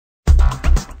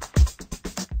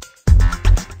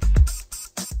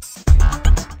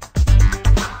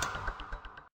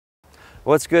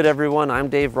What's good, everyone? I'm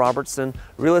Dave Robertson,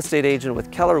 real estate agent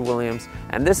with Keller Williams,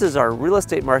 and this is our real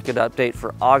estate market update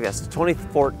for August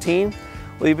 2014.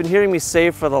 Well, you've been hearing me say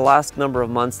for the last number of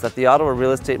months that the Ottawa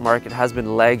real estate market has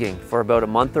been lagging for about a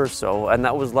month or so, and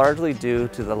that was largely due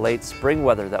to the late spring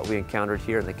weather that we encountered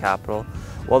here in the capital.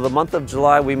 Well, the month of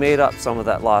July, we made up some of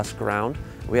that lost ground.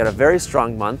 We had a very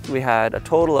strong month. We had a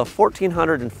total of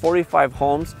 1,445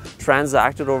 homes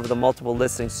transacted over the multiple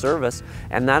listing service,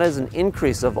 and that is an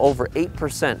increase of over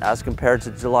 8% as compared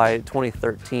to July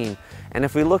 2013. And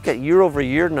if we look at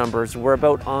year-over-year numbers, we're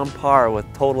about on par with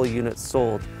total units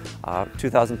sold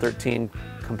 2013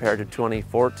 compared to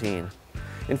 2014.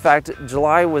 In fact,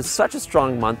 July was such a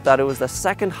strong month that it was the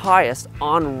second highest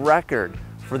on record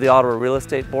for the Ottawa Real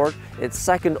Estate Board. It's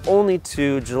second only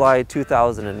to July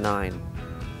 2009.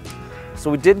 So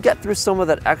we did get through some of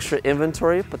that extra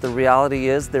inventory, but the reality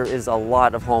is there is a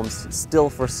lot of homes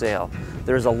still for sale.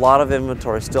 There's a lot of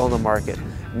inventory still in the market.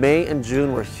 May and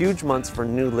June were huge months for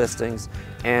new listings,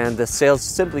 and the sales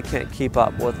simply can't keep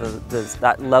up with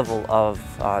that level of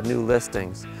new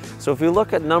listings. So if we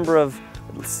look at number of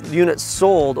units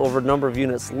sold over number of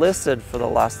units listed for the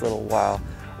last little while,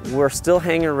 we're still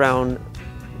hanging around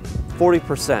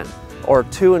 40%, or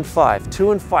 2 in 5.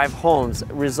 2 in 5 homes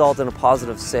result in a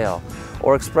positive sale.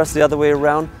 Or expressed the other way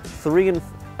around, 3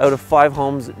 out of 5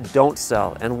 homes don't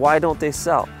sell. And why don't they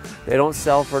sell? They don't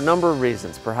sell for a number of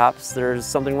reasons. Perhaps there's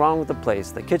something wrong with the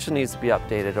place. The kitchen needs to be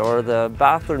updated, or the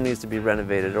bathroom needs to be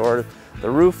renovated, or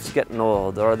the roof's getting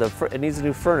old, or it needs a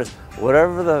new furnace.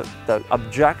 Whatever the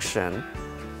objection,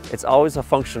 it's always a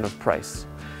function of price.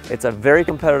 It's a very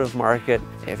competitive market.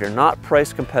 If you're not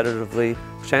priced competitively,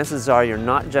 chances are you're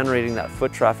not generating that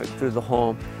foot traffic through the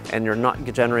home, and you're not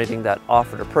generating that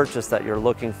offer to purchase that you're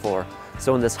looking for.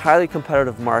 So in this highly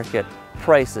competitive market,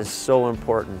 price is so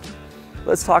important.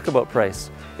 Let's talk about price.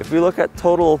 If we look at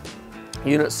total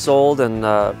units sold and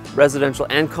residential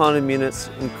and condominium units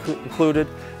included,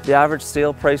 the average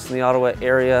sale price in the Ottawa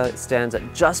area stands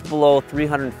at just below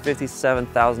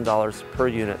 $357,000 per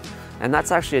unit. And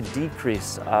that's actually a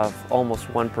decrease of almost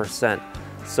 1%.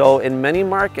 So in many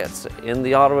markets in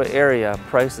the Ottawa area,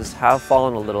 prices have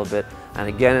fallen a little bit. And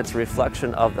again, it's a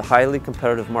reflection of the highly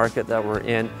competitive market that we're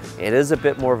in. It is a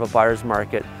bit more of a buyer's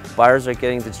market. Buyers are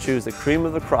getting to choose the cream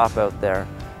of the crop out there.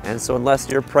 And so unless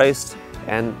you're priced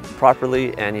and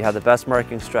properly and you have the best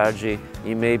marketing strategy,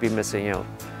 you may be missing out.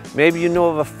 Maybe you know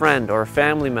of a friend or a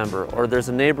family member, or there's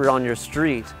a neighbor on your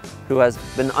street who has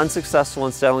been unsuccessful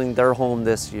in selling their home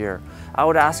this year. I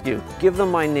would ask you, give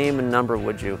them my name and number,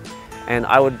 would you? And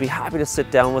I would be happy to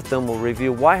sit down with them. We'll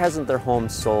review why hasn't their home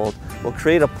sold. We'll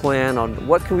create a plan on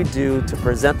what can we do to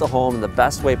present the home in the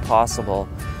best way possible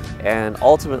and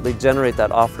ultimately generate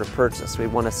that offer to purchase. We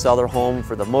want to sell their home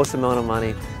for the most amount of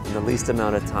money in the least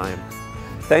amount of time.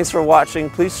 Thanks for watching.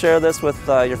 Please share this with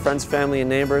your friends, family, and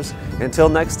neighbors. Until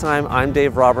next time, I'm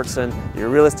Dave Robertson, your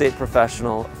real estate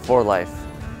professional for life.